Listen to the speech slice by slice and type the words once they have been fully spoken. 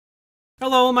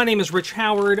Hello, my name is Rich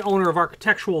Howard, owner of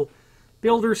Architectural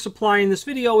Builder Supply, and this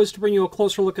video is to bring you a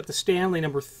closer look at the Stanley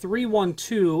number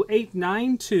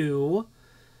 312892.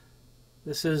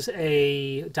 This is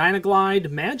a Dynaglide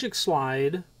Magic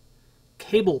Slide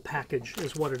cable package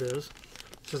is what it is.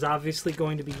 This is obviously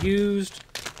going to be used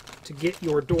to get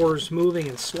your doors moving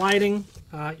and sliding.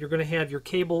 You're going to have your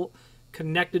cable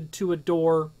connected to a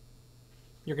door.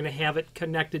 You're going to have it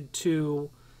connected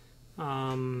to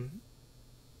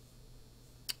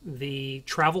the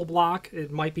travel block,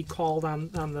 it might be called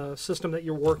on the system that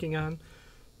you're working on.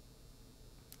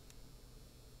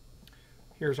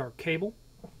 Here's our cable.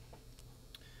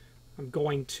 I'm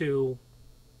going to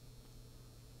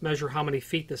measure how many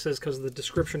feet this is because the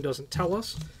description doesn't tell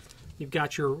us. You've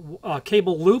got your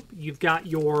cable loop, you've got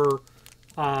your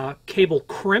cable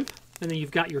crimp, and then you've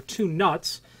got your two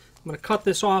nuts. I'm going to cut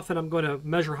this off and I'm going to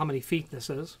measure how many feet this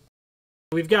is.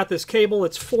 We've got this cable,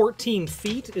 it's 14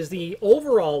 feet is the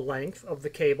overall length of the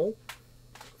cable.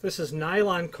 This is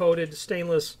nylon coated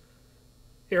stainless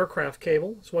aircraft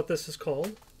cable, is what this is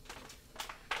called.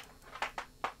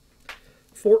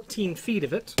 14 feet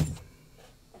of it.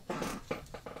 The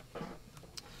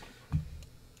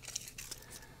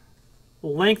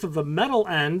length of the metal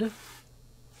end,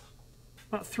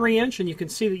 about 3 inch, and you can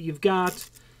see that you've got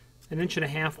 1.5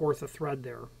 inches worth of thread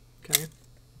there. Okay.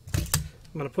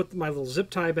 I'm going to put my little zip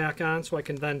tie back on so I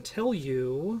can then tell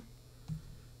you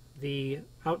the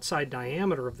outside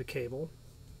diameter of the cable.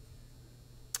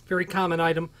 Very common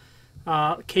item.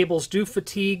 Cables do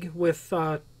fatigue with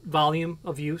volume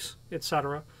of use,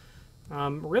 etc.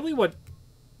 Really what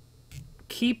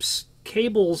keeps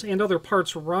cables and other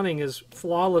parts running as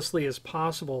flawlessly as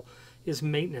possible is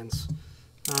maintenance.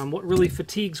 What really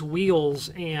fatigues wheels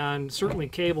and certainly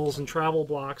cables and travel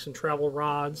blocks and travel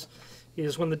rods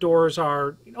is when the doors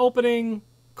are opening,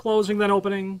 closing, then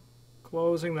opening,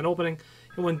 closing, then opening.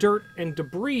 And when dirt and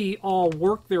debris all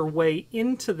work their way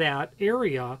into that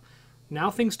area, now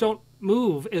things don't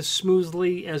move as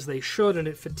smoothly as they should, and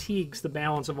it fatigues the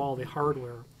balance of all the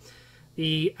hardware.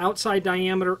 The outside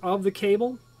diameter of the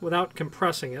cable, without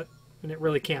compressing it, and it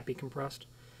really can't be compressed,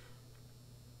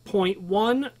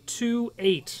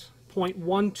 0.128.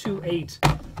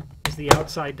 0.128 is the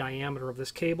outside diameter of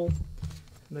this cable.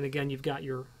 And then again, you've got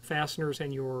your fasteners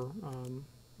and your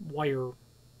wire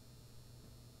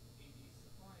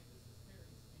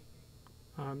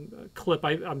clip.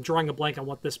 I'm drawing a blank on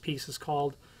what this piece is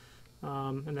called,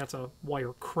 and that's a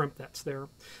wire crimp that's there.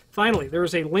 Finally, there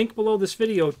is a link below this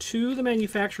video to the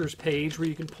manufacturer's page where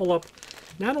you can pull up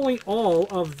not only all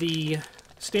of the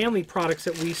Stanley products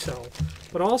that we sell,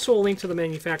 but also a link to the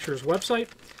manufacturer's website,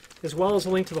 as well as a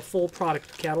link to the full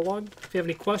product catalog. If you have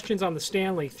any questions on the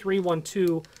Stanley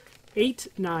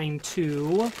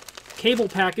 312892 cable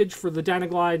package for the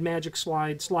Dynaglide Magic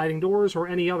Slide sliding doors or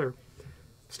any other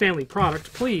Stanley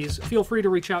product, please feel free to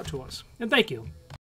reach out to us. And thank you.